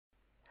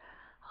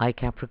Hi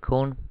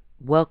Capricorn,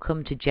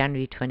 welcome to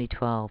January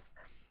 2012.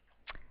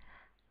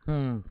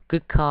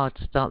 Good card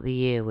to start the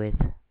year with.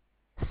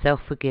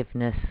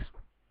 Self-forgiveness.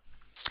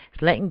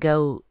 It's letting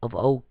go of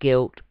old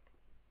guilt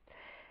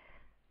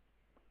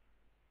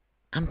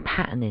and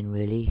patterning,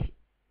 really,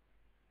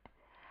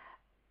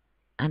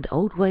 and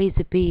old ways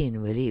of being,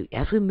 really.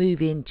 As we move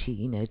into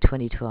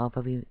 2012,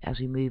 as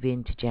we move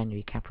into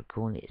January,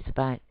 Capricorn, it's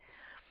about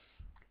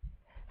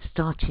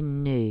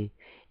starting new.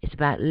 It's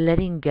about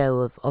letting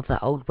go of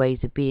the old ways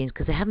of being,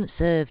 because they haven't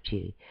served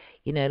you.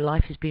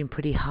 Life has been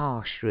pretty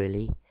harsh,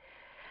 really.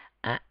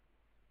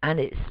 And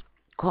it's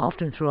quite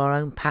often through our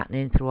own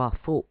patterning, through our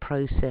thought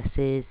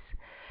processes,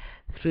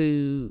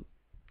 through,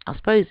 I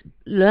suppose,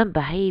 learnt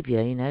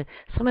behaviour.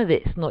 Some of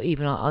it's not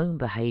even our own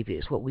behaviour,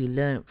 it's what we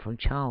learnt from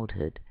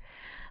childhood.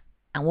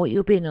 And what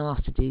you're being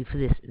asked to do for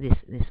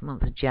this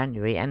month of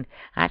January, and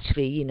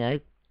actually,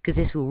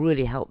 because this will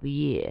really help the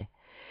year,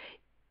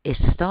 is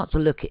to start to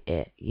look at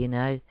it,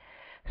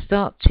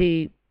 start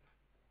to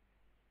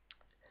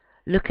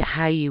look at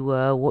how you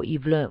were, what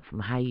you've learnt from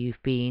how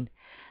you've been,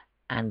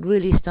 and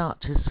really start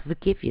to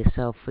forgive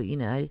yourself for,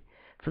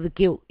 for the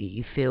guilt that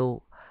you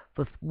feel,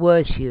 for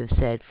words you have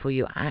said, for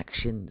your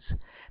actions.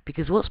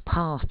 Because what's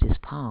past is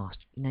past.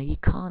 You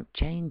can't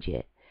change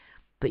it,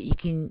 but you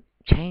can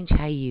change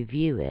how you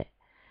view it.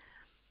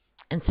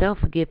 And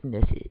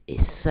self-forgiveness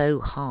is so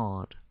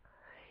hard.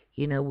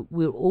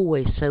 We're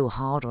always so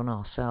hard on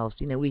ourselves.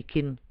 We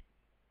can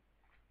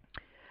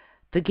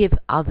forgive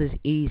others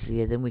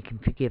easier than we can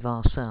forgive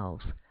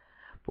ourselves.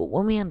 But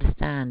when we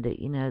understand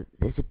that,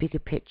 there's a bigger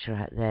picture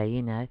out there,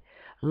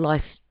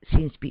 life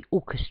seems to be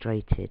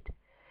orchestrated,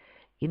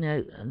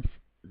 and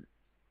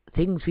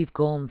things we've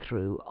gone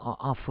through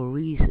are for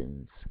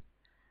reasons.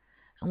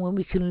 And when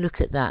we can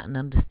look at that and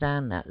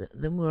understand that,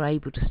 then we're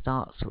able to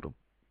start sort of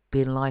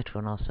being lighter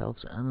on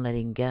ourselves and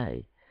letting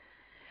go.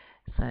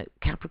 So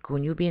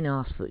Capricorn, you're being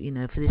asked for,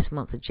 for this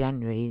month of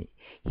January,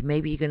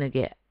 maybe you're going to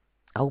get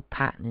old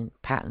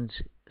patterns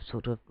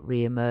sort of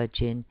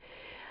re-emerging,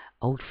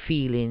 old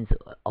feelings,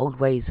 old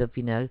ways of,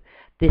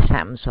 this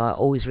happens, so I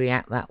always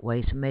react that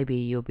way. So maybe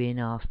you're being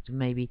asked,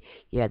 maybe,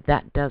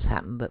 that does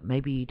happen, but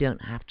maybe you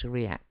don't have to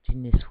react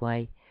in this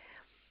way.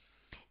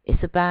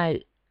 It's about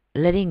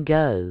letting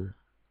go,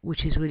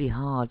 which is really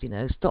hard.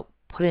 Stop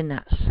pulling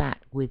that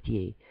sack with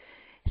you,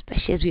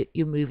 especially as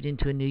you're moving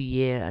into a new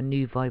year, a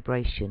new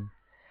vibration.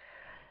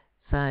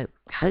 So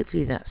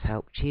hopefully that's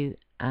helped you,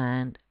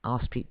 and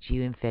I'll speak to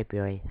you in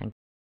February. Thank you.